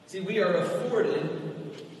See, we are afforded,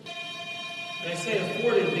 and I say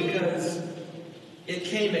afforded because it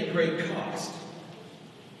came at great cost.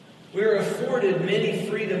 We are afforded many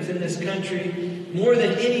freedoms in this country, more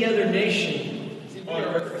than any other nation on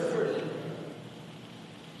earth.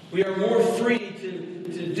 We are more free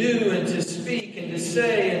to do and to speak and to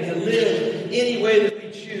say and to live any way that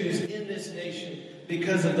we choose in this nation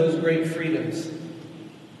because of those great freedoms.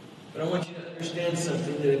 But I want you to understand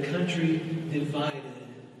something, that a country divided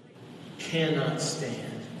cannot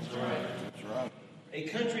stand. That's right. That's right. A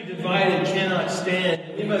country divided cannot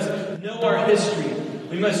stand. We must know our history.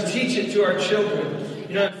 We must teach it to our children.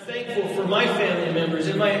 You know, I'm thankful for my family members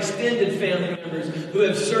and my extended family members who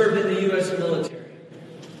have served in the U.S. military,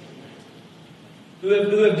 who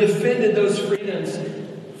have defended those freedoms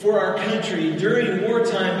for our country during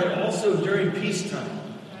wartime, but also during peacetime.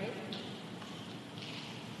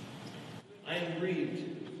 I am grieved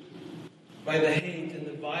by the hate and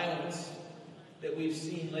the violence that we've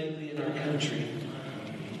seen lately in our country,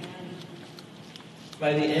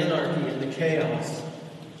 by the anarchy and the chaos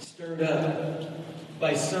stirred up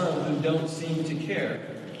by some who don't seem to care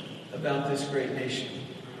about this great nation.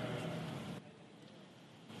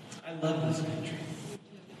 I love this country,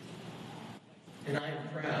 and I am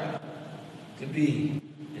proud to be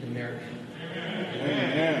an American.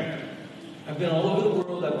 Amen. I've been all over the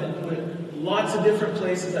world. I've been to lots of different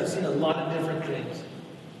places. I've seen a lot of different things.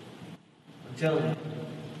 I'm telling you,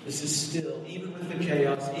 this is still, even with the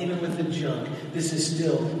chaos, even with the junk, this is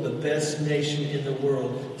still the best nation in the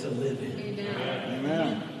world to live in.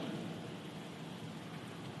 Amen.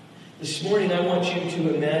 This morning, I want you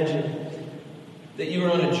to imagine that you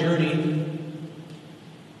are on a journey.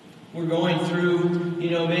 We're going through,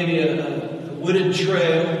 maybe a wooded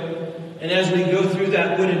trail. And as we go through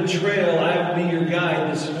that wooded trail, I will be your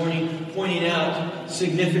guide this morning, pointing out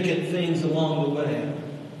significant things along the way.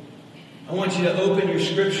 I want you to open your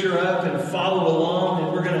scripture up and follow along,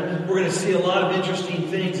 and we're gonna see a lot of interesting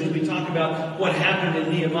things as we talk about what happened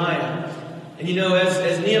in Nehemiah. And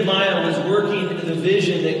as Nehemiah was working the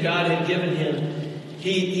vision that God had given him,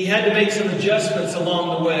 he had to make some adjustments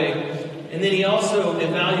along the way, and then he also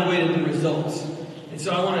evaluated the results. And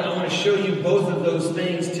so I want to show you both of those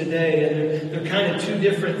things today, and they're kind of two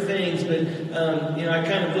different things, but I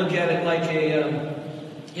kind of look at it like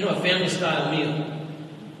a family style meal.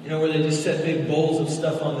 Where they just set big bowls of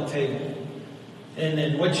stuff on the table. And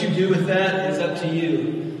then what you do with that is up to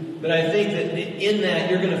you. But I think that in that,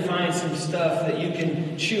 you're going to find some stuff that you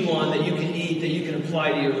can chew on, that you can eat, that you can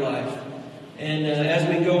apply to your life. And as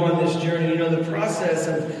we go on this journey, the process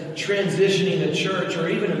of transitioning a church or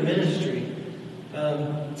even a ministry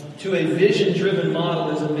to a vision-driven model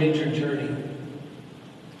is a major journey.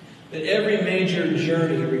 But every major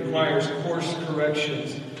journey requires course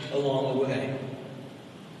corrections along the way.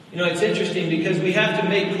 It's interesting because we have to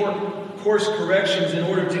make course corrections in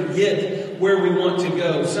order to get where we want to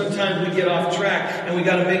go. Sometimes we get off track and we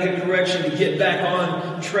got to make a correction to get back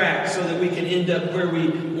on track so that we can end up where we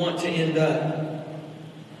want to end up.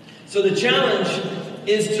 So the challenge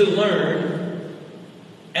is to learn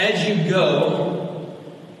as you go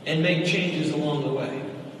and make changes along the way.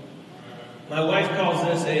 My wife calls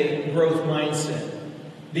this a growth mindset.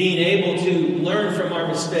 Being able to learn from our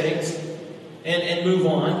mistakes and move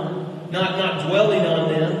on, not dwelling on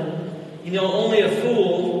them. Only a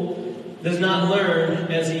fool does not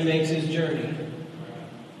learn as he makes his journey.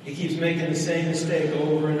 He keeps making the same mistake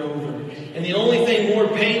over and over. And the only thing more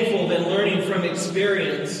painful than learning from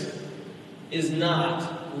experience is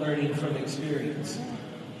not learning from experience.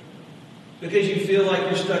 Because you feel like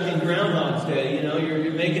you're stuck in Groundhog's Day.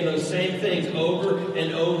 You're making those same things over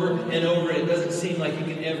and over and over. It doesn't seem like you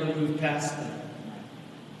can ever move past them.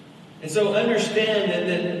 And so understand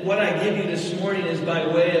that what I give you this morning is by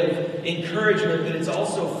way of encouragement, but it's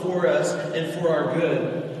also for us and for our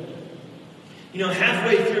good.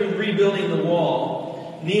 Halfway through rebuilding the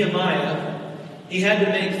wall, Nehemiah, he had to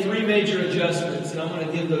make 3 major adjustments, and I'm going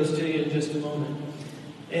to give those to you in just a moment.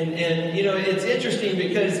 And it's interesting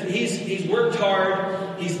because he's worked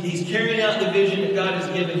hard, he's carrying out the vision that God has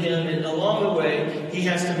given him, and along the way, he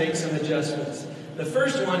has to make some adjustments. The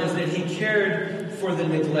first one is that he cared for the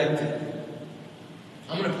neglected.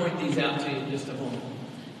 I'm going to point these out to you in just a moment.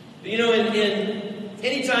 But in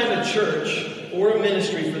any time a church or a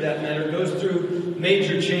ministry for that matter goes through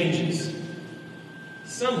major changes,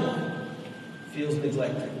 someone feels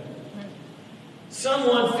neglected.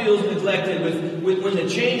 Someone feels neglected with when the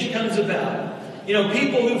change comes about.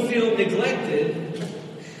 People who feel neglected,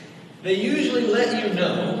 they usually let you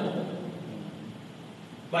know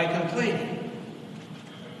by complaining.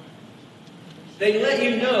 They let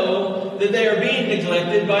you know that they are being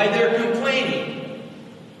neglected by their complaining.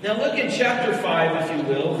 Now look in chapter 5, if you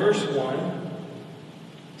will, verse 1.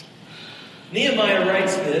 Nehemiah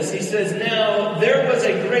writes this. He says, "Now there was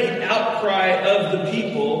a great outcry of the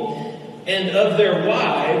people and of their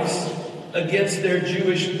wives against their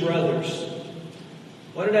Jewish brothers."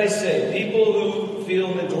 What did I say? People who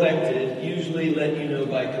feel neglected usually let you know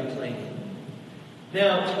by complaining.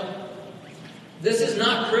 Now, this is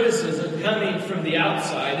not criticism coming from the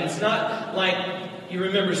outside. It's not like, you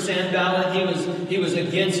remember Sanballat, he was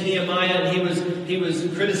against Nehemiah, and he was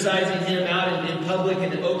criticizing him out in public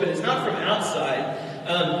and in open. It's not from outside.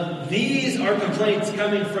 These are complaints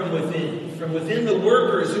coming from within the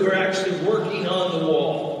workers who are actually working on the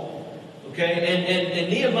wall. Okay, and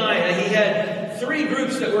Nehemiah, he had 3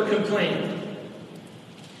 groups that were complaining.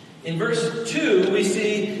 In verse 2, we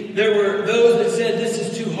see there were those that said, "This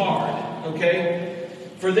is too hard." Okay?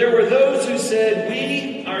 "For there were those who said,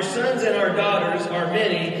 'We, our sons and our daughters, are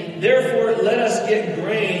many. Therefore, let us get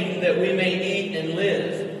grain that we may eat and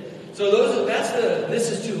live.'" So that's the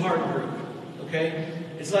 "this is too hard" group. Okay?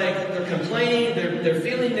 It's like they're complaining, they're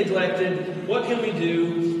feeling neglected. What can we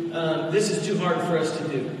do? This is too hard for us to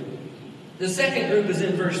do. The second group is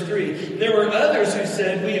in verse 3. "There were others who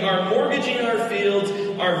said, 'We are mortgaging our fields,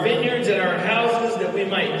 our vineyards, and our houses that we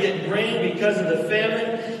might get grain because of the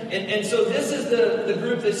famine.'" And so this is the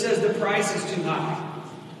group that says the price is too high.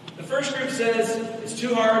 The first group says it's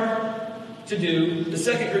too hard to do. The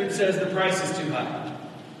second group says the price is too high.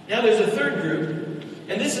 Now there's a third group,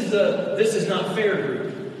 and this is not fair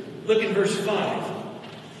group. Look in verse 5.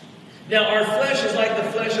 "Now our flesh is like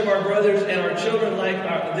the flesh of our brothers, and our children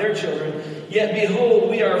like their children. Yet behold,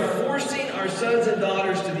 we are forcing our sons and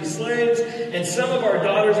daughters to be slaves, and some of our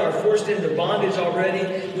daughters are forced into bondage already.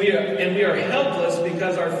 We are helpless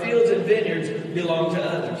because our fields and vineyards belong to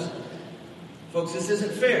others." Folks, this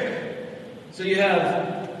isn't fair. So you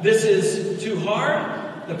have, this is too hard,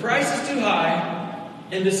 the price is too high,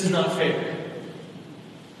 and this is not fair.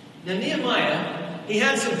 Now Nehemiah, he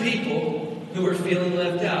had some people who were feeling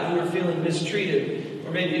left out, who were feeling mistreated,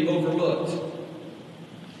 or maybe overlooked.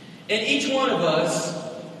 And each one of us,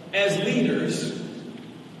 as leaders,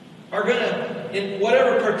 are going to, in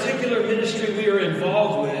whatever particular ministry we are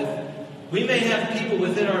involved with, we may have people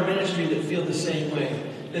within our ministry that feel the same way.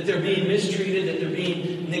 That they're being mistreated, that they're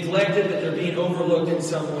being neglected, that they're being overlooked in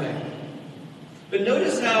some way. But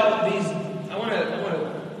notice how I want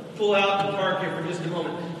to pull out the park here for just a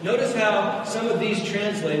moment. Notice how some of these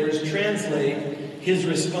translators translate his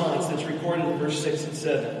response that's recorded in verse 6 and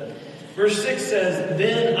 7. Verse 6 says,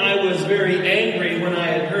 "Then I was very angry when I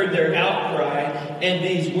had heard their outcry and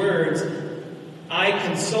these words. I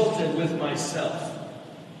consulted with myself."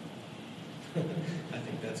 I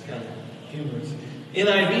think that's kind of humorous.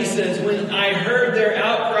 NIV says, "When I heard their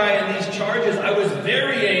outcry and these charges, I was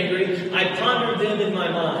very angry. I pondered them in my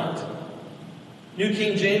mind." New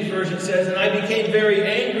King James Version says, "And I became very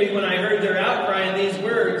angry when I heard their outcry and these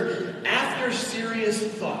words, after serious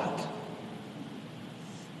thought."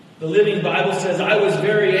 The Living Bible says, "I was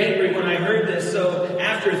very angry when I heard this, so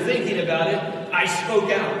after thinking about it, I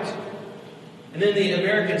spoke out." And then the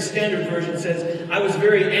American Standard Version says, "I was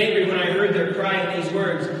very angry when I heard their cry and these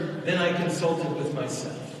words, then I consulted with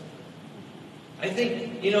myself." I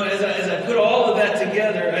think, as I put all of that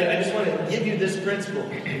together, I just want to give you this principle.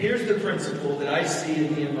 Here's the principle that I see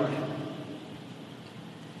in Nehemiah.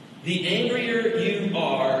 The angrier you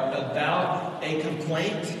are about a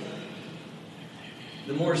complaint,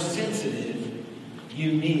 the more sensitive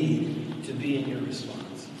you need to be in your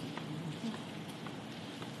response.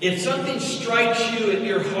 If something strikes you at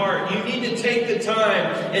your heart, you need to take the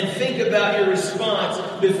time and think about your response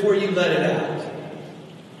before you let it out.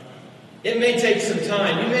 It may take some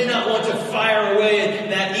time. You may not want to fire away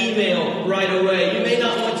that email right away. You may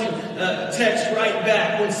not want to text right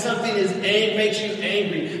back when something makes you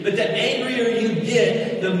angry. But the angrier you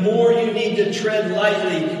get, the more you need to tread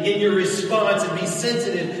lightly in your response and be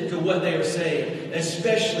sensitive to what they are saying,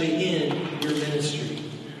 especially in your ministry.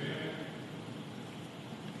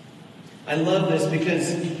 I love this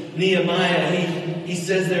because Nehemiah, he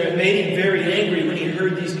says there, it made him very angry when he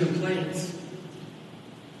heard these complaints.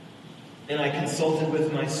 And I consulted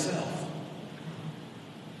with myself.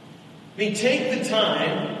 I mean, take the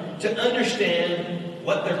time to understand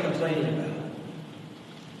what they're complaining about.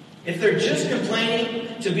 If they're just complaining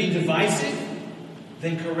to be divisive,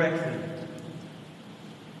 then correct them.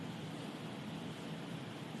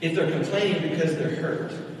 If they're complaining because they're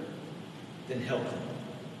hurt, then help them.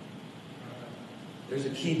 There's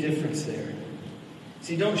a key difference there.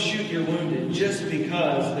 See, don't shoot your wounded just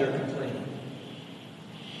because they're complaining.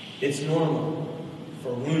 It's normal.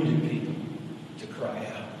 for wounded people to cry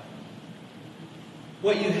out.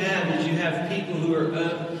 What you have is you have people who are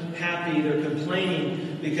unhappy, they're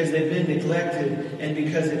complaining because they've been neglected and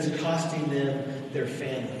because it's costing them their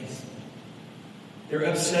families. They're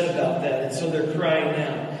upset about that, and so they're crying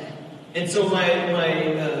out. And so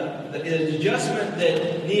the adjustment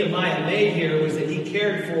that Nehemiah made here was that he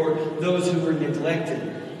cared for those who were neglected.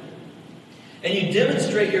 And you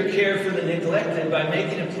demonstrate your care for the neglected by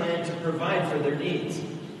making a plan to provide for their needs.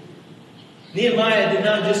 Nehemiah did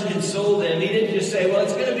not just console them. He didn't just say, well,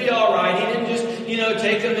 it's going to be all right. He didn't just,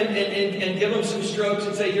 take them and give them some strokes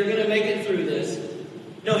and say, you're going to make it through this.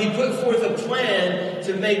 No, he put forth a plan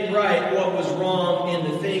to make right what was wrong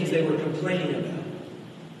in the things they were complaining about.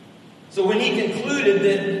 So when he concluded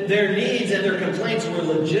that their needs and their complaints were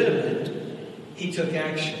legitimate, he took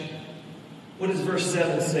action. What does verse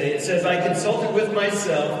 7 say? It says, I consulted with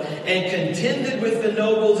myself and contended with the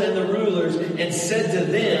nobles and the rulers and said to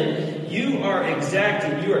them, you are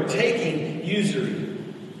exacting, you are taking usury,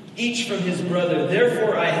 each from his brother.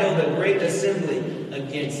 Therefore I held a great assembly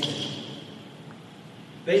against him.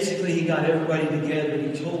 Basically, he got everybody together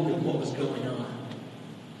and he told them what was going on.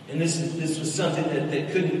 And this was something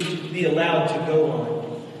that couldn't be allowed to go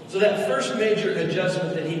on. So that first major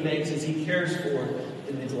adjustment that he makes is he cares for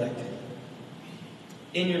the neglected.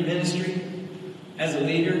 In your ministry, as a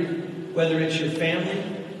leader, whether it's your family,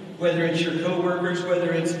 whether it's your co-workers,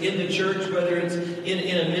 whether it's in the church, whether it's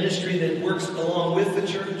in a ministry that works along with the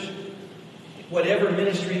church, whatever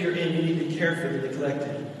ministry you're in, you need to care for the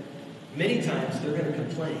neglected. Many times they're going to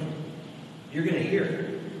complain. You're going to hear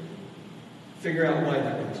it. Figure out why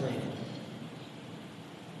they're complaining.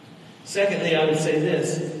 Secondly, I would say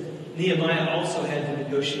this. Nehemiah also had to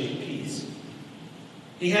negotiate peace.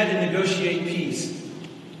 He had to negotiate peace.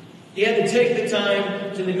 He had to take the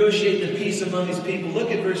time to negotiate the peace among his people.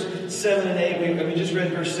 Look at verse 7 and 8. We just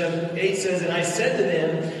read verse 7. 8 says, and I said to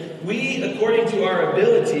them, we, according to our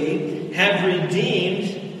ability, have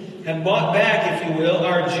redeemed, have bought back, if you will,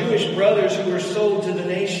 our Jewish brothers who were sold to the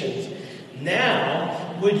nations.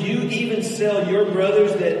 Now, would you even sell your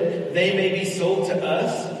brothers that they may be sold to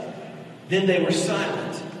us? Then they were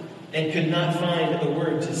silent and could not find a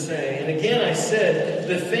word to say. And again I said,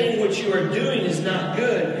 the thing which you are doing is not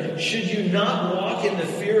good. Should you not walk in the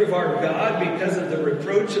fear of our God because of the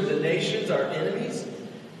reproach of the nations, our enemies?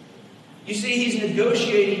 You see, he's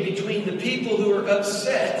negotiating between the people who are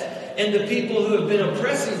upset and the people who have been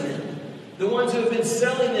oppressing them. The ones who have been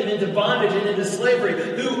selling them into bondage and into slavery,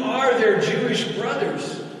 who are their Jewish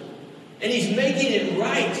brothers. And he's making it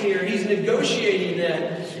right here. He's negotiating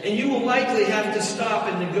that. And you will likely have to stop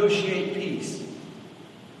and negotiate peace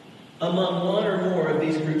among one or more of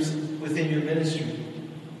these groups within your ministry.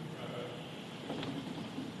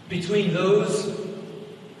 Between those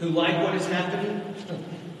who like what is happening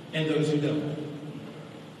and those who don't.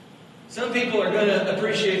 Some people are going to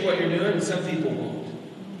appreciate what you're doing and some people won't.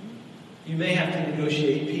 You may have to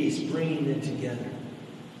negotiate peace, bringing them together.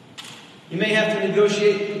 You may have to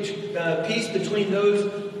negotiate peace between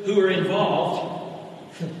those who are involved,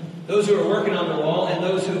 those who are working on the wall, and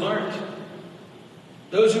those who aren't.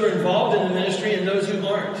 Those who are involved in the ministry and those who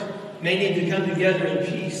aren't may need to come together in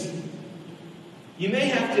peace. You may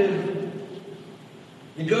have to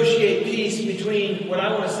negotiate peace between what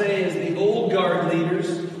I want to say is the old guard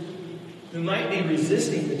leaders who might be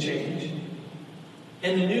resisting the change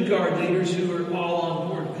and the new guard leaders who are all on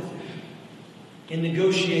board with it in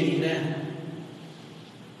negotiating that.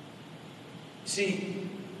 See,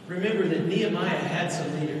 remember that Nehemiah had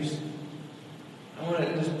some leaders. I want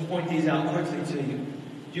to just point these out quickly to you.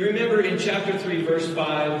 Do you remember in chapter 3, verse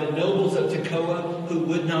 5, the nobles of Tekoa who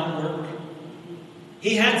would not work?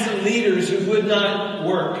 He had some leaders who would not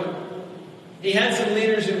work. He had some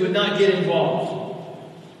leaders who would not get involved.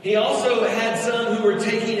 He also had some who were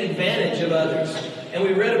taking advantage of others. And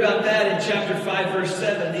we read about that in chapter 5, verse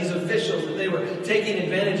 7, these officials, that they were taking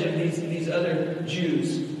advantage of these other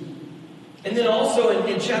Jews. And then also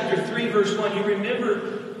in chapter 3, verse 1, you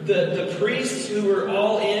remember the priests who were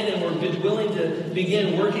all in and were willing to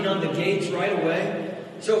begin working on the gates right away.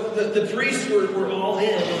 So the priests were all in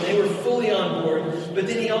and they were fully on board. But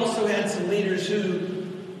then he also had some leaders who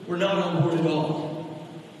were not on board at all.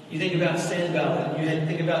 You think about Sanballat, you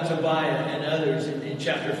think about Tobiah and others in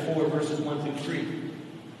chapter 4, verses 1 through 3.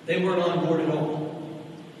 They weren't on board at all.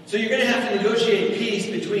 So you're going to have to negotiate peace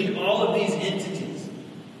between all of these entities.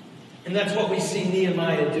 And that's what we see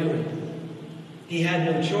Nehemiah doing. He had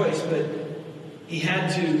no choice, but he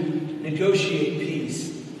had to negotiate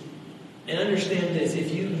peace. And understand this,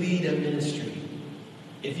 if you lead a ministry,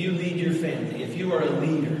 if you lead your family, if you are a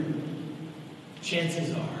leader,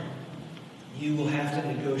 chances are you will have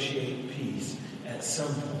to negotiate peace at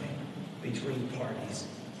some point between parties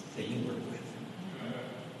that you work with.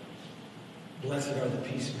 Blessed are the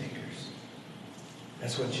peacemakers.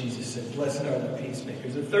 That's what Jesus said. Blessed are the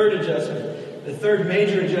peacemakers. The third adjustment, the third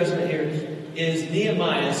major adjustment here is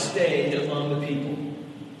Nehemiah stayed among the people.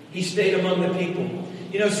 He stayed among the people.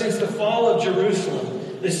 You know, since the fall of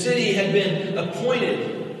Jerusalem, the city had been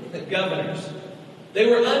appointed governors. They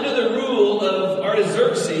were under the rule of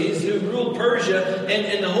Artaxerxes, who ruled Persia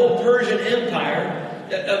and the whole Persian Empire,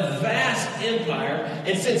 a vast empire.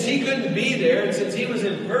 And since he couldn't be there, and since he was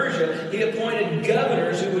in Persia, he appointed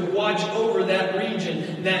governors who would watch over that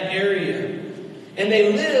region, that area. And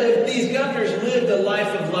these governors lived a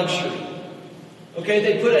life of luxury. Okay,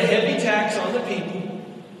 they put a heavy tax on the people.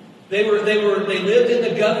 They lived in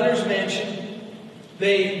the governor's mansion.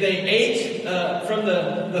 They ate from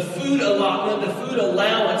the food allotment, the food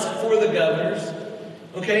allowance for the governors.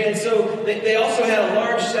 Okay, and so they also had a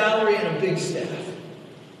large salary and a big staff.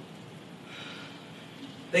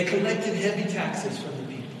 They collected heavy taxes from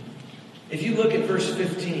the people. If you look at verse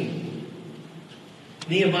 15,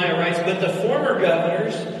 Nehemiah writes, "But the former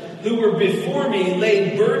governors who were before me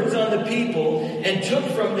laid burdens on the people and took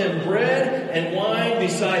from them bread and wine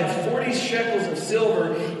besides 40 shekels of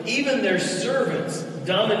silver. Even their servants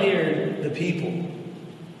domineered the people.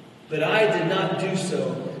 But I did not do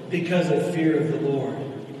so because of fear of the Lord."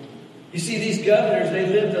 You see, these governors, they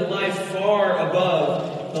lived a life far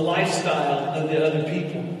above the lifestyle of the other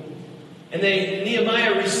people. And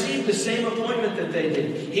Nehemiah received the same appointment that they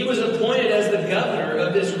did. He was appointed as the governor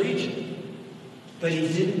of this region. But he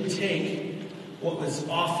didn't take what was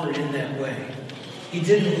offered in that way. He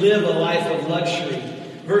didn't live a life of luxury.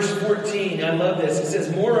 Verse 14, I love this. It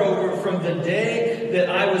says, "Moreover, from the day that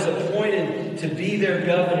I was appointed to be their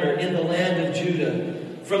governor in the land of Judah,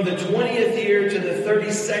 from the 20th year to the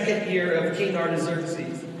 32nd year of King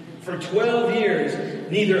Artaxerxes, for 12 years,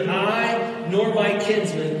 neither I nor my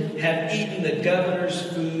kinsmen have eaten the governor's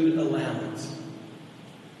food allowance."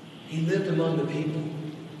 He lived among the people.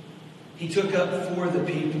 He took up for the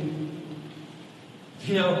people.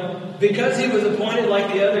 You know, because he was appointed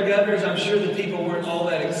like the other governors, I'm sure the people weren't all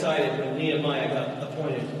that excited when Nehemiah got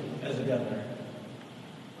appointed as a governor.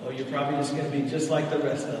 Oh, you're probably just going to be just like the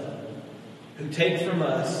rest of them, who take from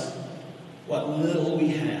us what little we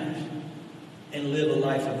have and live a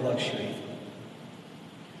life of luxury.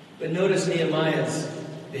 But notice Nehemiah's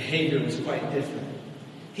behavior was quite different.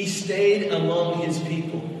 He stayed among his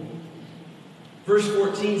people. Verse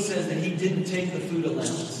 14 says that he didn't take the food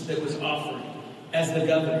allowance that was offered as the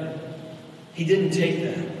governor. He didn't take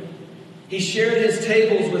that. He shared his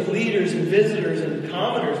tables with leaders and visitors and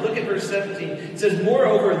commoners. Look at verse 17. It says,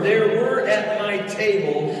 "Moreover, there were at my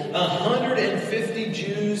table 150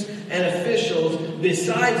 Jews and officials,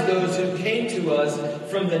 besides those who came to us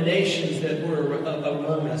from the nations that were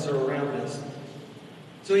among us or around us."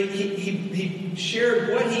 So he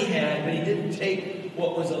shared what he had, but he didn't take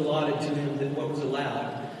what was allotted to him, than what was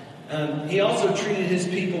allowed. He also treated his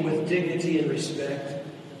people with dignity and respect.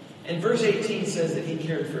 And verse 18 says that he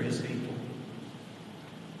cared for his people.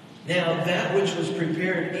 "Now that which was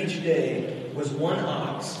prepared each day was 1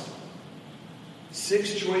 ox,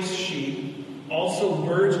 6 choice sheep, also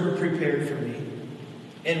birds were prepared for me.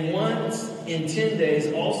 And once in 10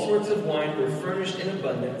 days all sorts of wine were furnished in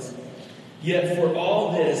abundance. Yet for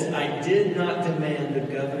all this I did not demand the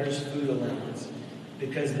governor's food allowance,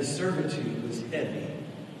 because the servitude was heavy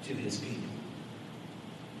to his people."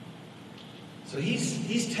 So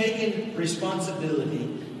he's taken responsibility,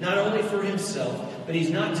 not only for himself, but he's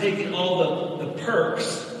not taking all the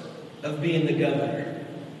perks of being the governor.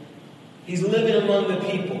 He's living among the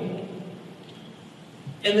people.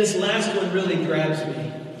 And this last one really grabs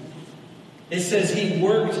me. It says he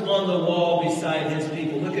worked on the wall beside his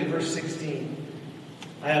people. Look at verse 16.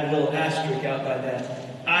 I have a little asterisk out by that.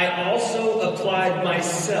 "I also applied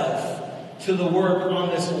myself to the work on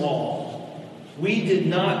this wall. We did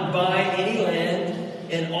not buy any land,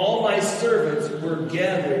 and all my servants were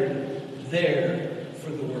gathered there for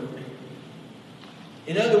the work."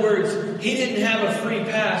 In other words, he didn't have a free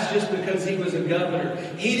pass just because he was a governor.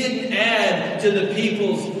 He didn't add to the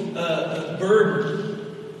people's burden.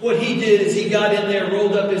 What he did is he got in there,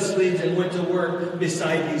 rolled up his sleeves, and went to work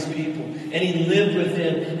beside these people. And he lived with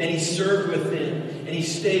them, and he served with them, and he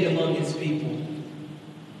stayed among his people.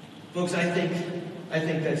 Folks, I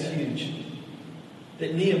think that's huge.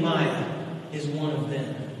 That Nehemiah is one of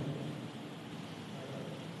them.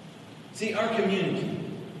 See, our community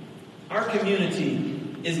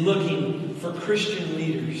is looking for Christian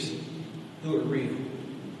leaders who are real.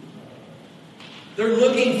 They're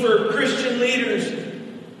looking for Christian leaders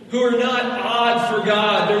who are not odd for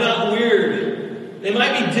God. They're not weird. They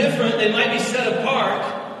might be different. They might be set apart.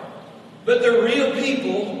 But they're real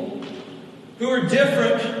people who are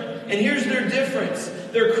different. And here's their difference.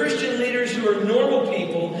 They're Christian leaders who are normal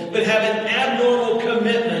people, but have an abnormal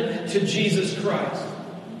commitment to Jesus Christ.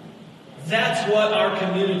 That's what our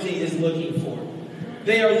community is looking for.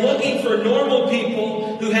 They are looking for normal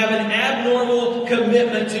people who have an abnormal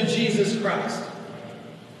commitment to Jesus Christ.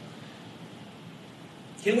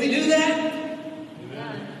 Can we do that?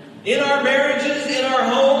 In our marriages, in our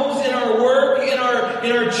homes, in our work, in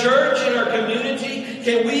our church, in our community?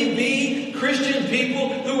 Can we be Christian people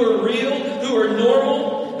who are real, who are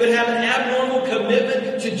normal, but have an abnormal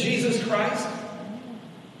commitment to Jesus Christ?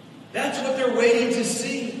 That's what they're waiting to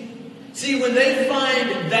see. See, when they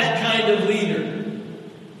find that kind of leader,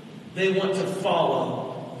 they want to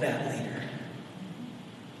follow that leader.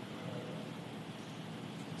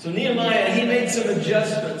 So Nehemiah, he made some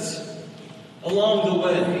adjustments along the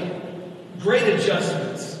way. Great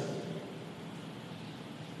adjustments.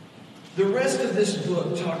 The rest of this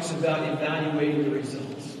book talks about evaluating the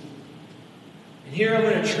results. And here I'm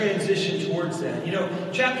going to transition towards that. You know,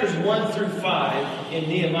 chapters 1 through 5 in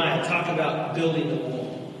Nehemiah talk about building the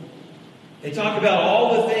wall. They talk about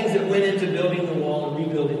all the things that went into building the wall and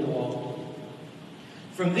rebuilding the wall.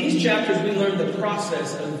 From these chapters, we learn the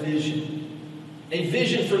process of vision. A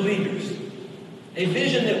vision for leaders. A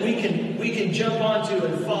vision that we can jump onto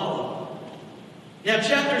and follow. Now,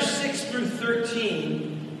 chapters 6 through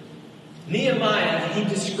 13, Nehemiah, he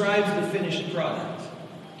describes the finished product.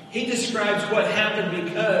 He describes what happened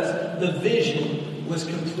because the vision was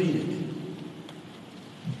completed.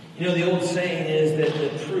 You know, the old saying is that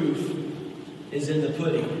the proof is in the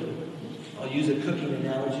pudding. I'll use a cooking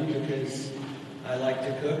analogy because I like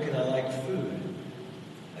to cook and I like food.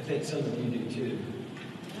 I think some of you do too.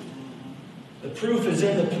 The proof is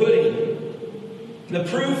in the pudding. The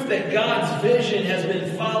proof that God's vision has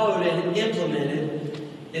been followed and implemented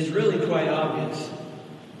is really quite obvious.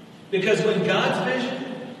 Because when God's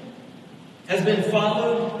vision has been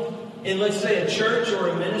followed in, let's say, a church or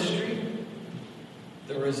a ministry,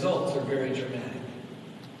 the results are very dramatic.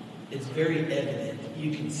 It's very evident.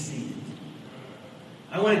 You can see it.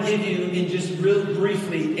 I want to give you, in just real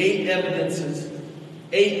briefly, 8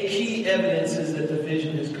 key evidences that the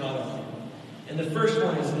vision has caught on. And the first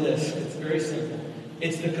one is this. It's very simple.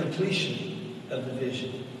 It's the completion of the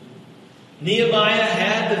vision. Nehemiah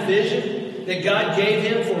had the vision that God gave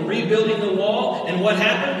him for rebuilding the wall. And what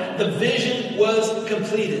happened? The vision was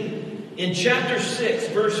completed. In chapter 6,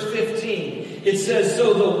 verse 15, it says,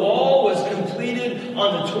 "So the wall was completed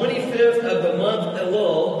on the 25th of the month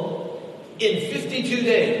Elul in 52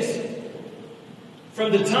 days."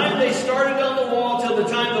 From the time they started on the wall till the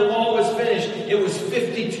time the wall was finished, it was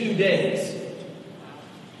 52 days.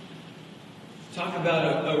 Talk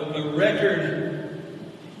about a record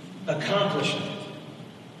accomplishment.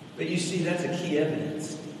 But you see, that's a key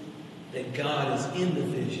evidence that God is in the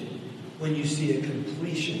vision when you see a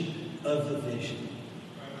completion of the vision.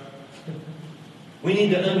 We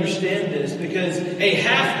need to understand this because a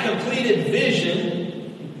half-completed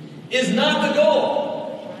vision is not the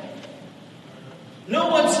goal. No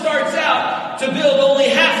one starts out to build only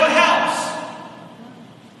half a house.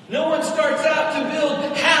 No one starts out to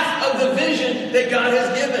build half of the vision that God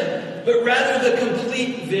has given, but rather the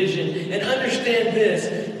complete vision. And understand this,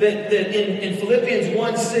 that in Philippians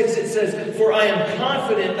 1:6 it says, "For I am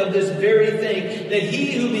confident of this very thing, that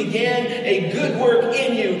he who began a good work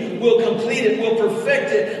in you will complete it, will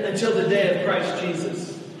perfect it until the day of Christ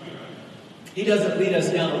Jesus." He doesn't lead us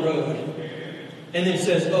down a road and then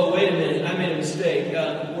says, "Oh, wait a minute, I made a mistake.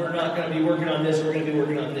 We're not going to be working on this. We're going to be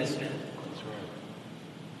working on this now."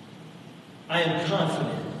 I am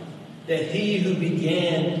confident that he who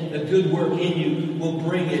began a good work in you will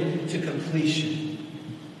bring it to completion.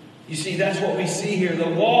 You see, that's what we see here. The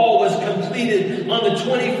wall was completed on the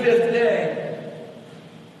 25th day.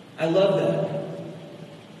 I love that.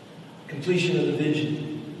 Completion of the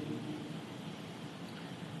vision.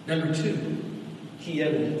 Number 2, key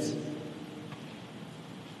evidence.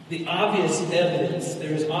 The obvious evidence.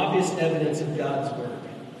 There is obvious evidence of God's work.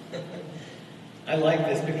 I like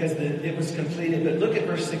this because it was completed. But look at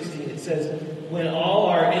verse 16. It says, "When all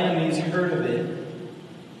our enemies heard of it,"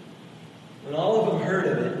 when all of them heard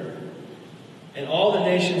of it, and all the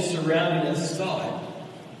nations surrounding us saw it,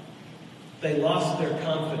 they lost their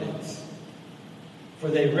confidence. For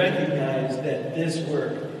they recognized that this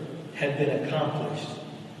work had been accomplished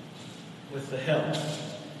with the help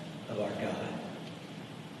of our God.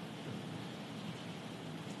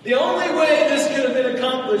 The only way this could have been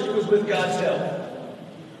accomplished was with God's help.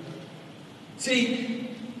 See,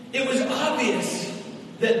 It was obvious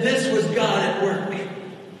that this was God at work.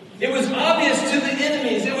 It was obvious to the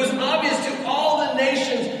enemies. It was obvious to all the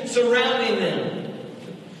nations surrounding them.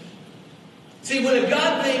 See, when a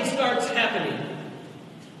God thing starts happening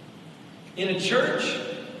in a church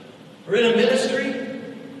or in a ministry,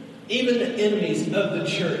 even the enemies of the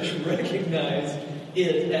church recognize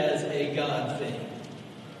it as a God thing.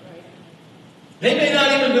 They may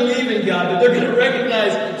not even believe in God, but they're going to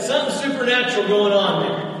recognize something supernatural going on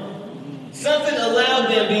there. Something allowed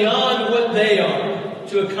them beyond what they are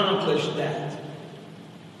to accomplish that.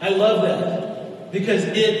 I love that because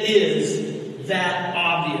it is that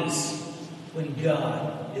obvious when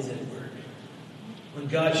God is at work. When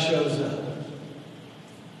God shows up.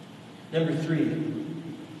 Number 3,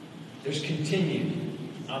 there's continued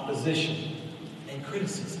opposition and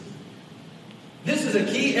criticism. This is a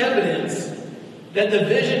key evidence that the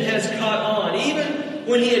vision has caught on. Even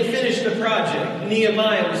when he had finished the project,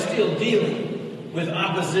 Nehemiah was still dealing with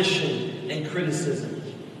opposition and criticism.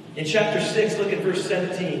 In chapter 6, look at verse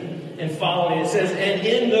 17 and following. It says, "And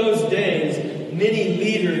in those days, many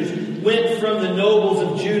leaders went from the nobles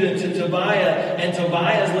of Judah to Tobiah, and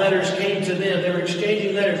Tobiah's letters came to them." They were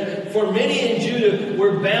exchanging letters. "For many in Judah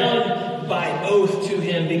were bound by oath to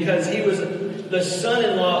him, because he was the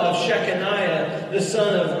son-in-law of Shechaniah, the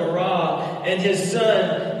son of Arah, and his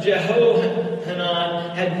son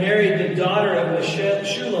Jehohanan had married the daughter of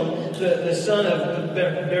Meshullam, the son of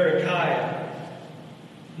Berechiah.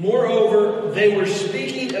 Moreover, they were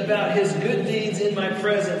speaking about his good deeds in my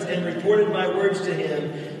presence and reported my words to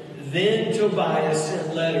him. Then Tobiah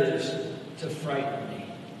sent letters to frighten me."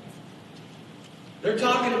 They're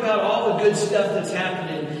talking about all the good stuff that's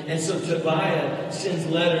happening. And so Tobiah sends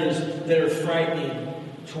letters that are frightening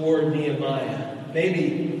toward Nehemiah.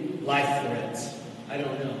 Maybe life threats. I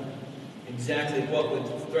don't know exactly what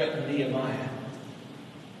would threaten Nehemiah.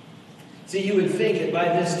 See, you would think that by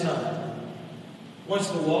this time, once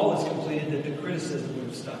the wall is completed, that the criticism would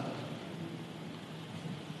have stopped.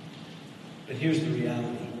 But here's the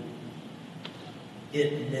reality.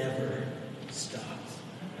 It never stops.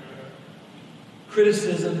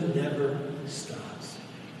 Criticism never stops.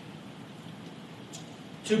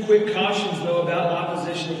 2 quick cautions, though, about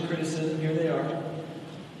opposition and criticism. Here they are.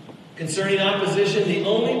 Concerning opposition, the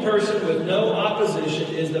only person with no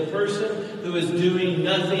opposition is the person who is doing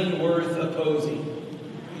nothing worth opposing.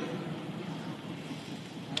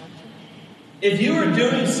 If you are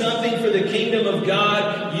doing something for the kingdom of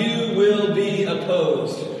God, you will be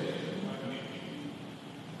opposed.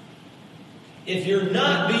 If you're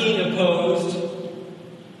not being opposed,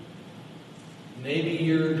 maybe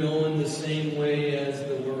you're going the same way as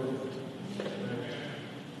the world.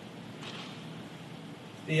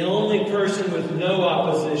 The only person with no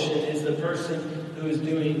opposition is the person who is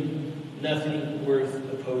doing nothing worth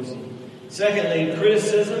opposing. Secondly,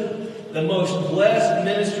 criticism. The most blessed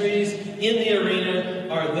ministries in the arena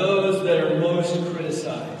are those that are most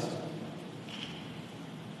criticized.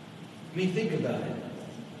 I mean, think about it.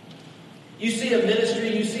 You see a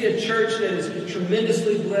ministry, you see a church that is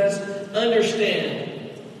tremendously blessed. Understand,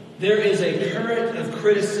 there is a current of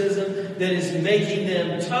criticism that is making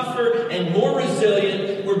them tougher and more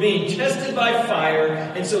resilient. We're being tested by fire,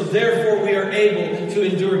 and so therefore we are able to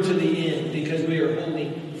endure to the end because we are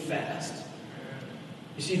holding fast.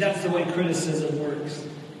 You see, that's the way criticism works.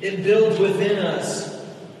 It builds within us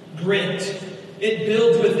grit. It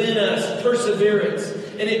builds within us perseverance.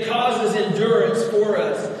 And it causes endurance for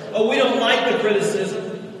us. Oh, we don't like the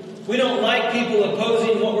criticism. We don't like people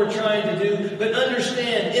opposing what we're trying to do. But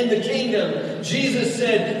understand, in the kingdom, Jesus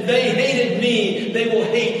said, "They hated me, they will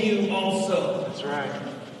hate you also." That's right.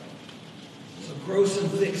 So grow some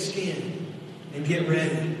thick skin and get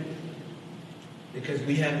ready. Because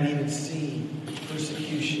we haven't even seen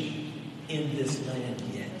persecution in this land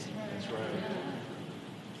yet. That's right.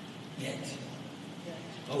 Yet.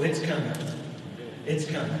 Oh, it's coming. It's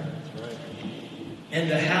coming. That's right.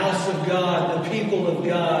 And the house of God, the people of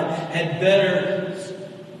God, had better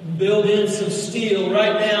build in some steel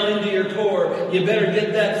right now into your core. You better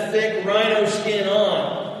get that thick rhino skin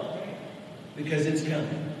on. Because it's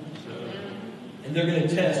coming. And they're going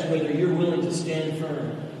to test whether you're willing to stand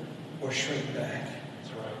firm or shrink back.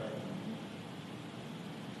 That's right.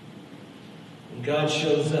 When God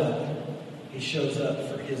shows up, He shows up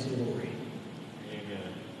for His glory.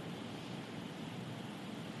 Amen.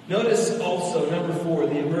 Notice also, number 4,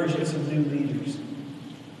 the emergence of new leaders.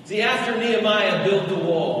 See, after Nehemiah built the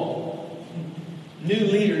wall, new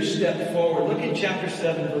leaders stepped forward. Look at chapter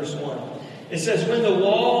 7, verse 1. It says, "When the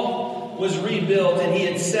wall was rebuilt and he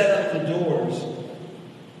had set up the doors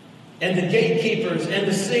and the gatekeepers and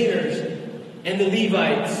the singers and the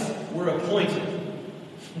Levites were appointed.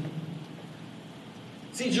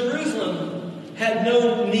 See, Jerusalem had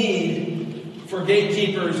no need for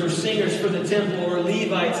gatekeepers or singers for the temple or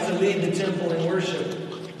Levites to lead the temple in worship.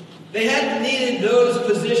 They hadn't needed those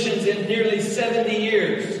positions in nearly 70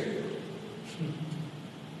 years.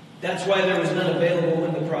 That's why there was none available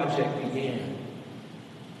when the project began.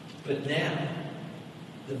 But now,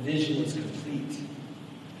 the vision was complete.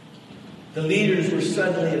 The leaders were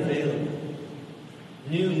suddenly available.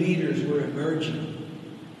 New leaders were emerging.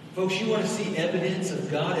 Folks, you want to see evidence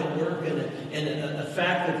of God at work and a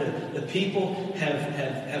fact that the people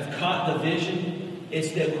have caught the vision?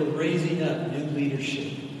 It's that we're raising up new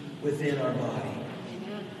leadership within our body,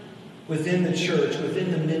 within the church,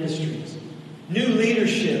 within the ministries. New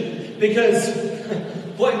leadership, because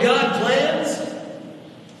what God plans,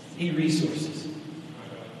 He resources.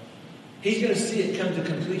 He's going to see it come to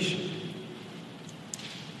completion.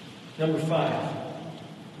 Number 5,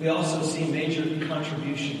 we also see major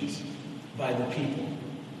contributions by the people.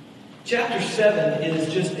 Chapter 7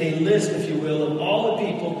 is just a list, if you will, of all the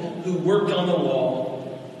people who worked on the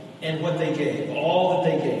wall and what they gave, all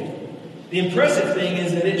that they gave. The impressive thing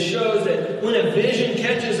is that it shows that when a vision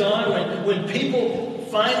catches on, when people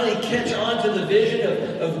finally catch on to the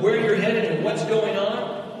vision of where you're headed and what's going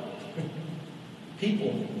on,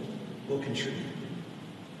 people will contribute.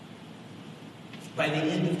 By the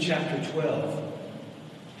end of chapter 12,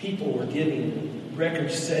 people were giving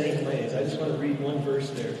record-setting ways. I just want to read one verse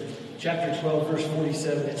there. Chapter 12, verse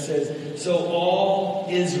 47, it says, "So all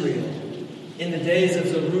Israel, in the days of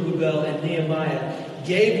Zerubbabel and Nehemiah,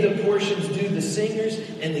 gave the portions due the singers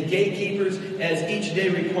and the gatekeepers as each day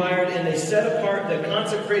required, and they set apart the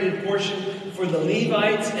consecrated portion for the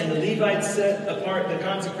Levites, and the Levites set apart the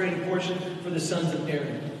consecrated portion for the sons of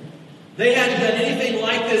Aaron." They hadn't done anything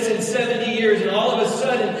like this in 70 years, and all of a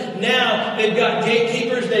sudden, now they've got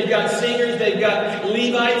gatekeepers, they've got singers, they've got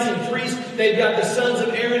Levites and priests, they've got the sons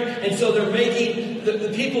of Aaron, and so they're making,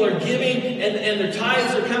 the people are giving, and their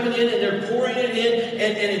tithes are coming in, and they're pouring it in,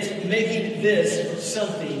 and it's making this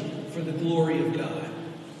something for the glory of God.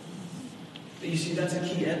 But you see, that's a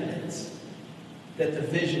key evidence that the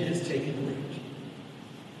vision has taken root.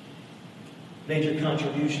 Major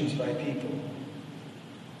contributions by people.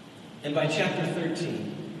 And by chapter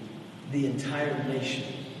 13, the entire nation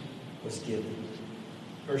was given.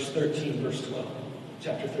 Verse 13, verse 12.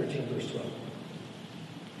 Chapter 13, verse 12.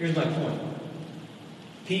 Here's my point.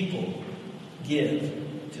 People give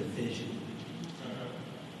to vision.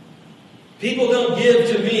 People don't give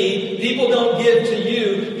to me. People don't give to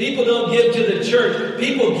you. People don't give to the church.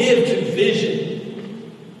 People give to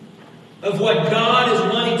vision of what God is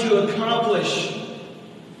wanting to accomplish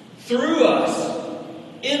through us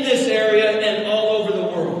in this area and all over the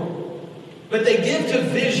world. But they give to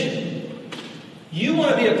vision. You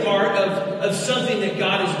want to be a part of something that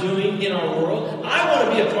God is doing in our world. I want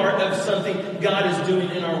to be a part of something God is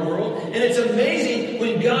doing in our world. And it's amazing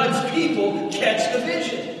when God's people catch the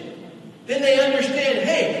vision. Then they understand,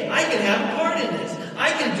 hey, I can have a part in this.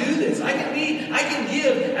 I can do this. I can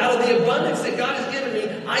give out of the abundance that God has given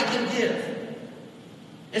me. I can give.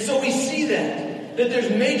 And so we see that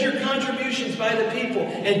there's major contributions by the people,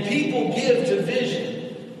 and people give to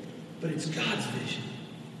vision. But it's God's vision.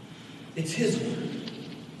 It's His word.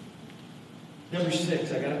 Number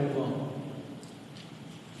 6, I got to move on.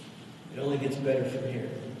 It only gets better from here.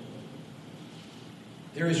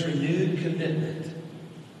 There is renewed commitment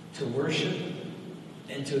to worship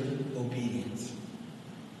and to obedience.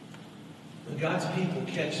 When God's people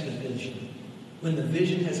catch the vision, when the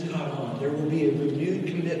vision has caught on, there will be a renewed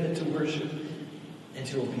commitment to worship and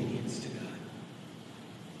to obedience to God.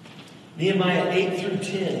 Nehemiah 8 through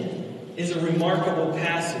 10 is a remarkable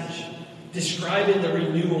passage describing the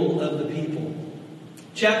renewal of the people.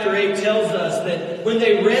 Chapter 8 tells us that when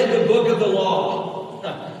they read the book of the law,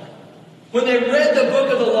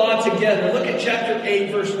 together, look at chapter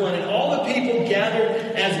 8, verse 1. And all the people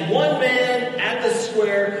gathered as one man at the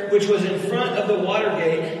square, which was in front of the water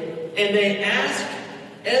gate, and they asked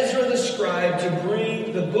Ezra the scribe to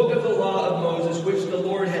bring the book of the law of Moses, which the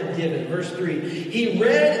Lord had given. Verse 3. He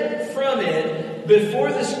read from it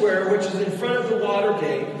before the square, which is in front of the water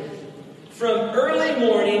gate, from early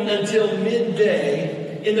morning until midday,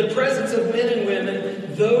 in the presence of men and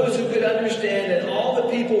women, those who could understand, and all the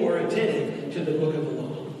people were attentive to the book of the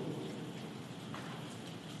law.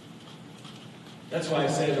 That's why I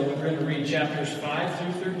said we're going to read chapters 5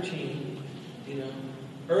 through 13.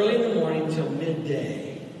 Early in the morning till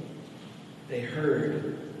midday, they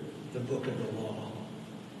heard the book of the law.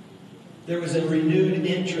 There was a renewed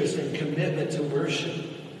interest and commitment to worship.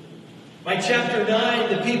 By chapter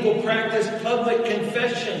 9, the people practice public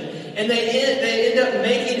confession. And they end up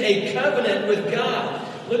making a covenant with God.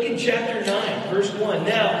 Look in chapter 9, verse 1.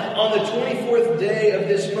 Now, on the 24th day of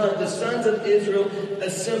this month, the sons of Israel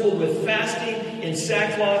assembled with fasting, in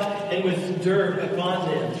sackcloth, and with dirt upon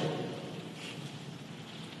them.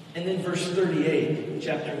 And then verse 38,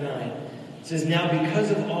 chapter 9, says, Now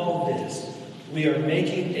because of all this, we are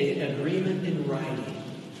making an agreement in writing.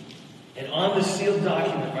 And on the sealed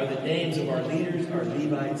document are the names of our leaders, our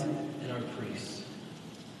Levites, and our priests.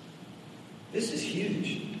 This is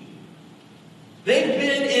huge. They've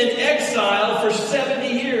been in exile for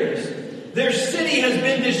 70 years. Their city has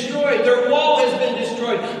been destroyed. Their wall has been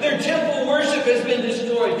destroyed. Their temple worship has been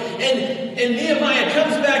destroyed. And Nehemiah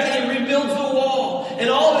comes back and he rebuilds the wall. And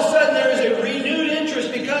all of a sudden there is a renewed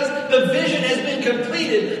interest because the vision has been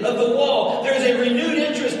completed of the wall. There is a renewed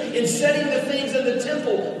interest in setting the things of the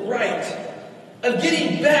temple right. Of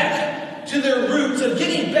getting back to their roots. Of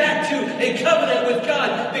getting back to a covenant with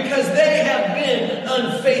God. Because they have been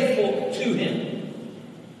unfaithful to Him.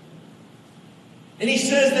 And he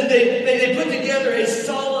says that they put together a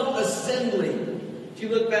solemn assembly. If you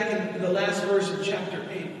look back in the last verse of chapter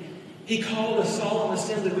 8, he called a solemn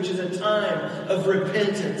assembly, which is a time of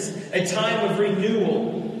repentance, a time of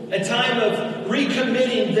renewal, a time of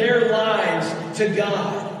recommitting their lives to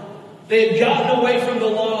God. They had gotten away from the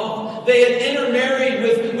law. They had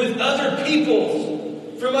intermarried with other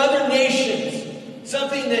peoples from other nations.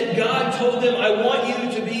 Something that God told them, I want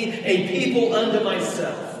you to be a people unto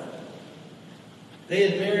myself. They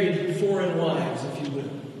had married foreign wives, if you will.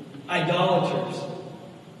 Idolaters.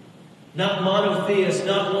 Not monotheists,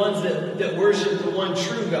 not ones that worship the one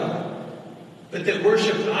true God. But that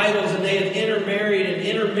worshiped idols, and they had intermarried and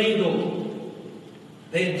intermingled.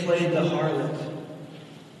 They had played the harlot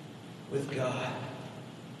with God.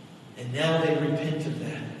 And now they repent of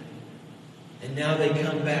that. And now they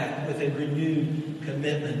come back with a renewed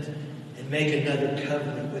commitment and make another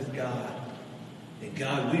covenant with God. And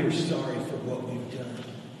God, we are sorry for what we've done.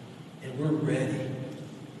 And we're ready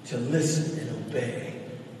to listen and obey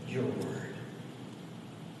your word.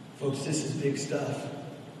 Folks, this is big stuff.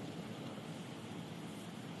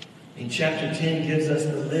 In chapter 10 gives us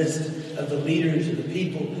the list of the leaders of the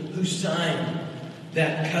people who signed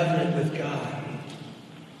that covenant with God.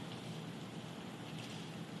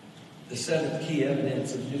 The seventh key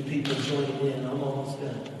evidence of new people joining in. I'm almost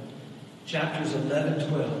done. Chapters 11,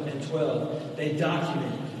 12, and 12, they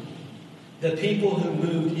document the people who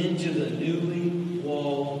moved into the newly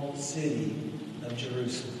walled city of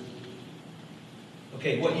Jerusalem.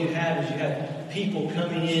 Okay, what you have is you have people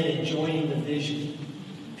coming in and joining the vision.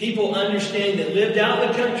 People understanding that lived out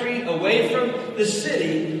in the country, away from the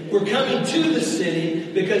city, were coming to the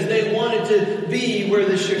city because they wanted to be where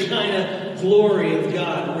the Shekinah glory of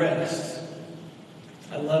God rests.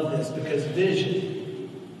 I love this because vision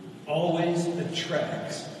always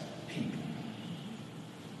attracts people.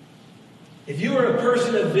 If you are a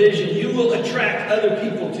person of vision, you will attract other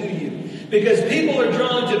people to you. Because people are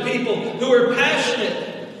drawn to people who are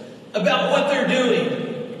passionate about what they're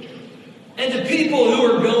doing. And to people who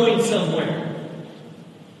are going somewhere.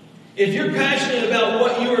 If you're passionate about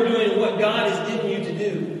what you are doing and what God has given you to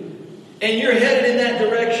do, and you're headed in that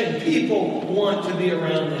direction, people want to be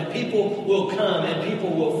around that. People will come and people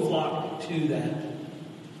will flock to that.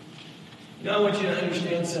 You know, I want you to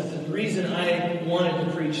understand something. The reason I wanted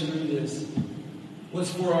to preach through this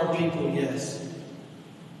was for our people, yes.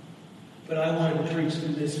 But I wanted to preach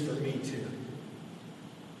through this for me too.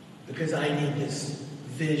 Because I need this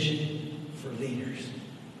vision for leaders.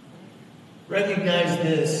 Recognize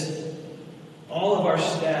this. All of our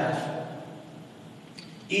staff,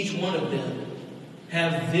 each one of them,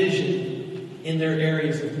 have vision in their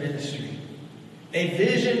areas of ministry. A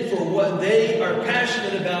vision for what they are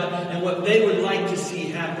passionate about and what they would like to see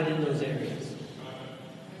happen in those areas.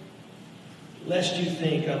 Lest you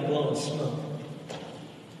think I'm blowing smoke.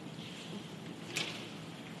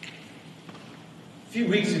 A few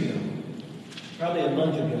weeks ago, probably a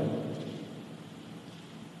month ago,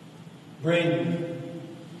 Braden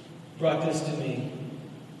brought this to me.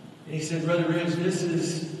 And he said, Brother Ridge, this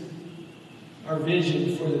is our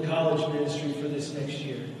vision for the college ministry for this next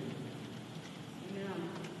year.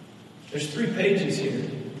 There's 3 pages here.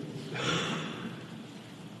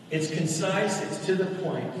 It's concise, it's to the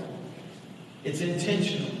point, it's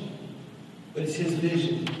intentional, but it's his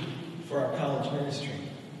vision for our college ministry.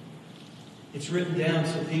 It's written down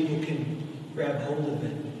so people can grab hold of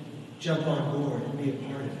it, jump on board, and be a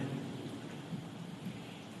part of it.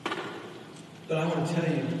 But I want to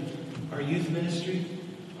tell you, our youth ministry,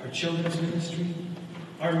 our children's ministry,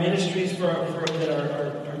 our ministries that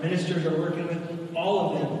our ministers are working with,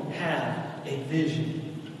 all of them have a vision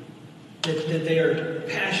that they are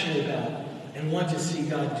passionate about and want to see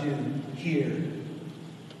God do here.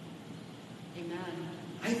 Amen.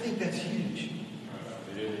 I think that's huge.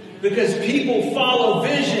 It is. Because people follow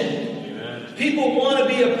vision. Amen. People want to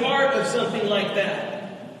be a part of something like that.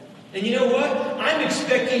 And you know what? I'm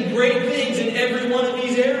expecting great things in every one of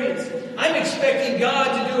these areas. I'm expecting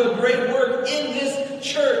God to do a great work in this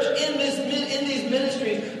church, in these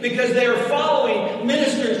ministries, because they are following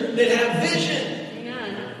ministers that have vision.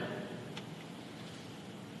 Amen.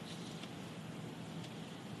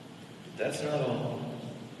 That's not all.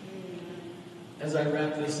 As I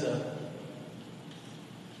wrap this up,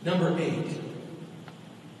 number 8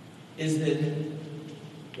 is that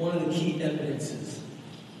one of the key evidences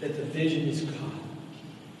that the vision is caught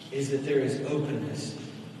is that there is openness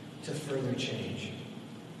to further change.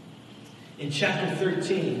 In chapter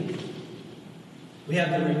 13, we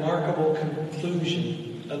have the remarkable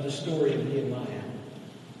conclusion of the story of Nehemiah.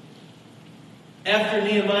 After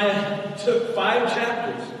Nehemiah took 5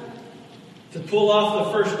 chapters to pull off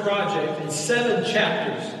the first project and 7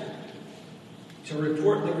 chapters to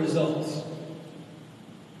report the results,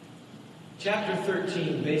 chapter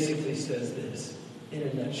 13 basically says this in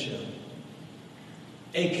a nutshell.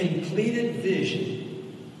 A completed vision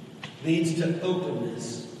leads to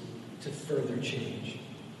openness to further change.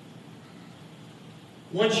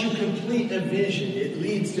 Once you complete a vision, it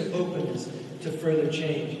leads to openness to further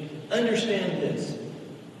change. Understand this.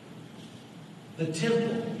 The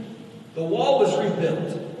temple, the wall was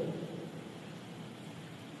rebuilt,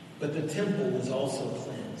 but the temple was also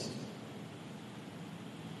cleansed.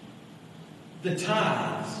 The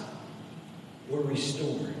tithes were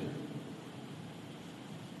restored.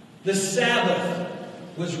 The Sabbath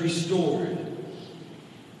was restored.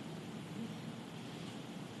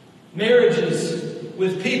 Marriages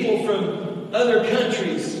with people from other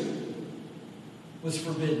countries was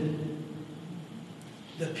forbidden.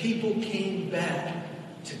 The people came back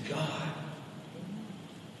to God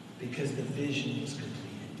because the vision was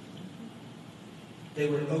completed. They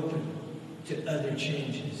were open to other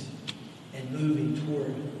changes and moving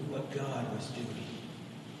toward what God was doing.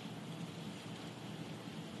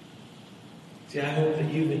 See, I hope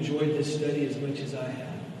that you've enjoyed this study as much as I have.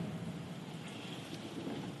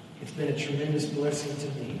 It's been a tremendous blessing to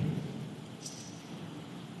me.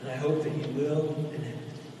 And I hope that you will, and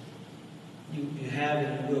you have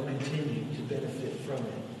and you will continue to benefit from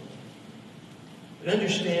it. But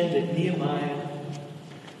understand that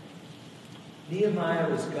Nehemiah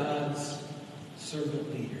was God's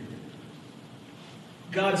servant leader.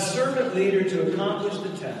 God's servant leader to accomplish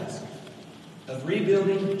the task of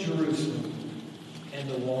rebuilding Jerusalem and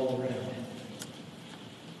the wall around it.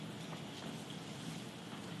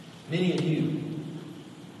 Many of you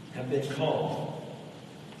have been called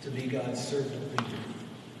to be God's servant leader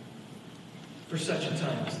for such a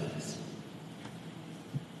time as this.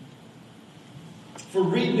 For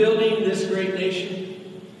rebuilding this great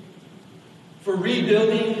nation, for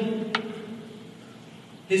rebuilding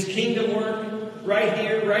His kingdom work right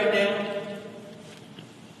here, right now,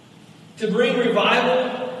 to bring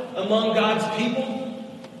revival among God's people,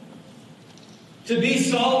 to be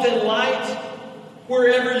salt and light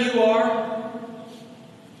wherever you are.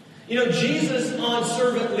 You know, Jesus on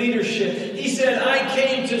servant leadership, He said, I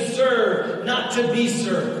came to serve, not to be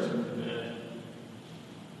served.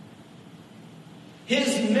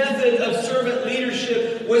 His method of servant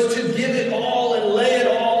leadership was to give it all and lay it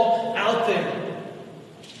all out there.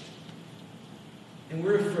 And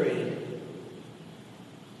we're afraid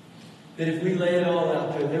that if we lay it all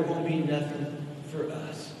out there won't be nothing for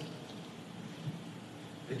us.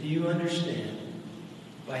 But do you understand?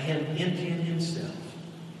 By Him emptying Himself,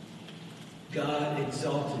 God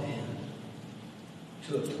exalted Him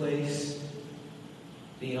to a place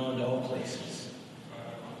beyond all places.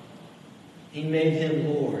 He made Him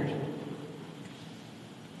Lord.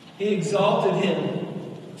 He exalted Him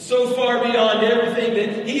so far beyond everything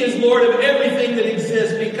that He is Lord of everything that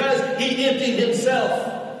exists because He emptied Himself.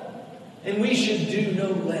 And we should do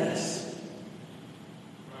no less.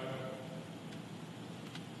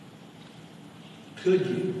 Could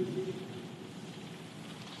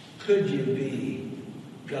you be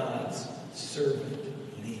God's servant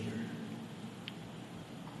leader?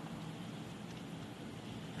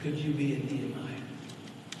 Could you be a Nehemiah?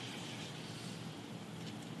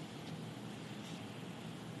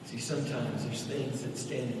 See, sometimes there's things that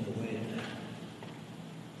stand in the way of that.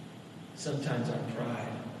 Sometimes our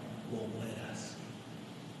pride won't let us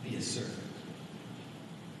be a servant.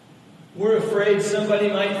 We're afraid somebody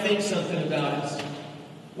might think something about us.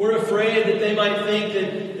 We're afraid that they might think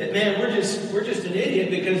that man, we're just an idiot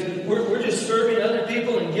because we're just serving other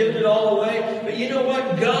people and giving it all away. But you know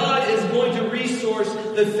what? God is going to resource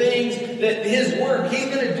the things that His work. He's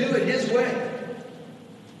going to do it His way.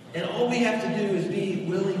 And all we have to do is be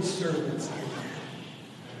willing servants in that.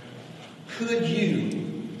 Could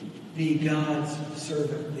you be God's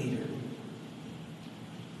servant leader?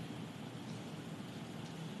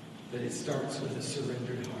 But it starts with a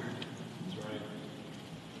surrendered heart. That's right.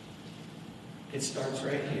 It starts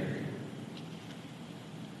right here.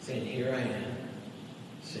 Saying, here I am.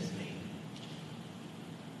 Send me.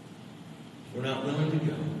 If we're not willing to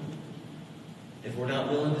go, if we're not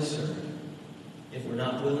willing to serve, if we're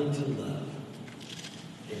not willing to love,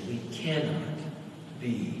 then we cannot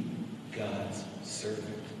be God's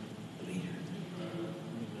servant leader.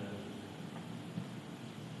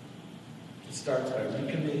 It starts by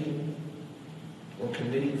recommitting or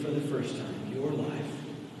committing for the first time your life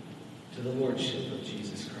to the Lordship of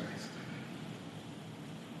Jesus Christ.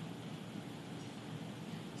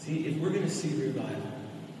 See, if we're going to see revival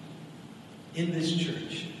in this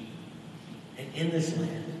church and in this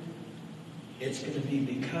land, it's going to be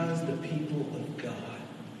because the people of God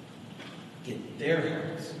get their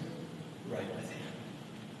hearts right with Him.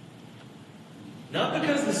 Not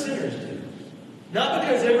because the sinners do. Not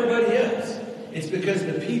because everybody else. It's because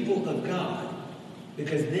the people of God.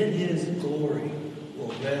 Because then His glory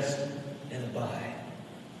will rest and abide.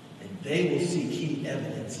 And they will see key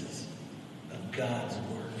evidences of God's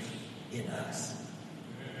work in us.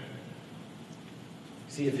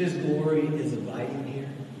 See, if His glory is abiding here,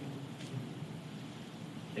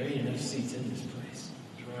 there ain't enough seats in this place.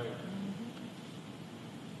 That's right.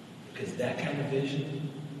 Because that kind of vision,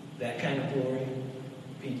 that kind of glory,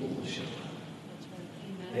 people will show up.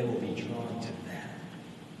 They will be drawn to that.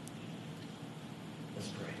 Let's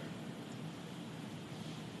pray.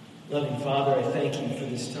 Loving Father, I thank You for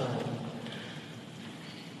this time.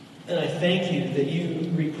 And I thank You that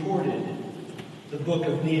You recorded the book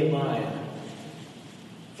of Nehemiah.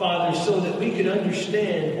 Father, so that we could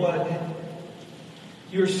understand what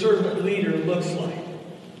Your servant leader looks like.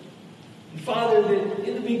 And Father, that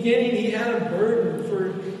in the beginning he had a burden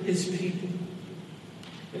for his people.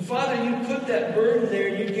 And Father, You put that burden there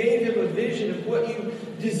and You gave him a vision of what You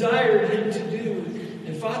desired him to do.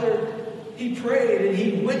 And Father, he prayed and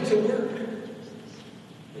he went to work.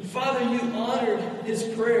 And Father, You honored his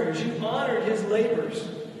prayers. You honored his labors.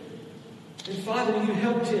 And Father, You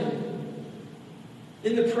helped him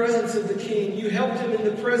in the presence of the king. You helped him in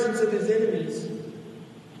the presence of his enemies.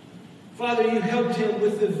 Father, You helped him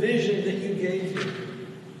with the vision that You gave him.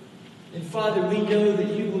 And Father, we know that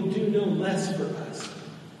You will do no less for us.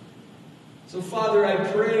 So Father,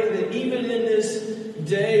 I pray that even in this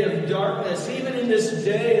day of darkness, even in this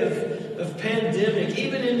day of pandemic,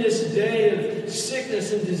 even in this day of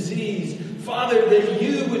sickness and disease, Father, that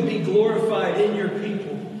You would be glorified in Your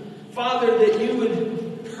people. Father, that You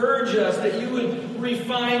would purge us, that You would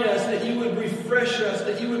refine us, that You would refresh us,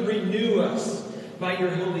 that You would renew us by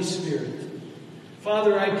Your Holy Spirit.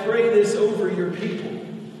 Father, I pray this over Your people.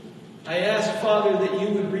 I ask, Father, that You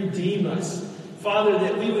would redeem us. Father,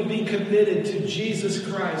 that we would be committed to Jesus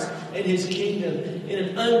Christ and His kingdom in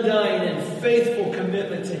an undying and faithful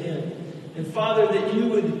commitment to Him. And Father, that You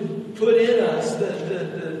would put in us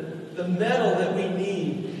the metal that we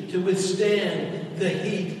need to withstand the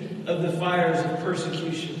heat of the fires of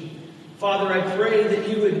persecution. Father, I pray that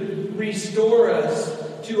You would restore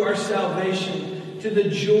us to our salvation, to the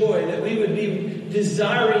joy that we would be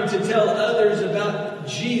desiring to tell others about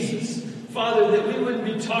Jesus. Father, that we wouldn't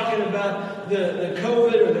be talking about the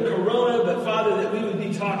COVID or the corona, but Father, that we would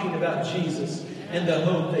be talking about Jesus and the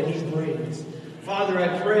hope that He brings. Father,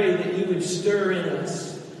 I pray that You would stir in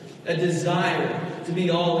us a desire to be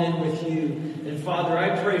all in with You. And Father,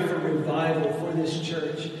 I pray for revival for this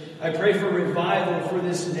church. I pray for revival for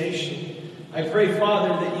this nation. I pray,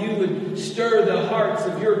 Father, that You would stir the hearts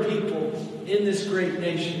of Your people in this great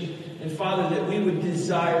nation. And Father, that we would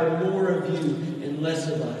desire more of You and less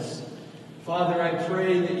of us. Father, I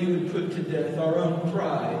pray that You would put to death our own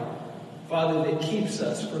pride, Father, that keeps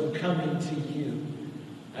us from coming to You.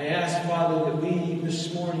 I ask, Father, that we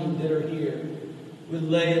this morning that are here would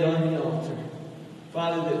lay it on the altar.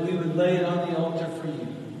 Father, that we would lay it on the altar for You.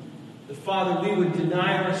 That, Father, we would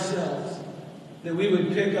deny ourselves, that we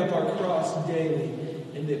would pick up our cross daily,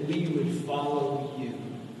 and that we would follow You.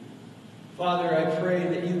 Father, I pray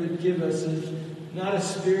that You would give us not a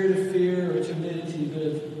spirit of fear or timidity, but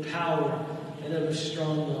of power and of a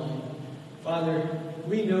strong mind. Father,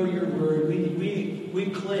 we know Your word.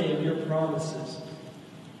 We claim Your promises.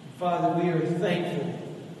 Father, we are thankful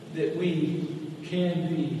that we can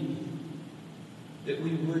be, that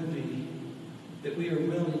we would be, that we are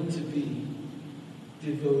willing to be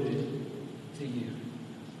devoted to you.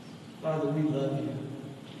 Father, we love you.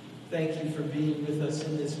 Thank you for being with us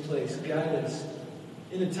in this place. Guide us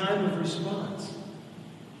in a time of response.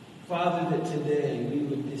 Father, that today we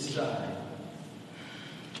would decide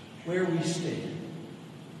where we stand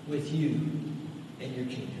with you and your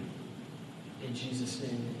kingdom. In Jesus'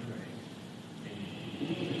 name we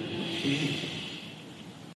pray. Amen.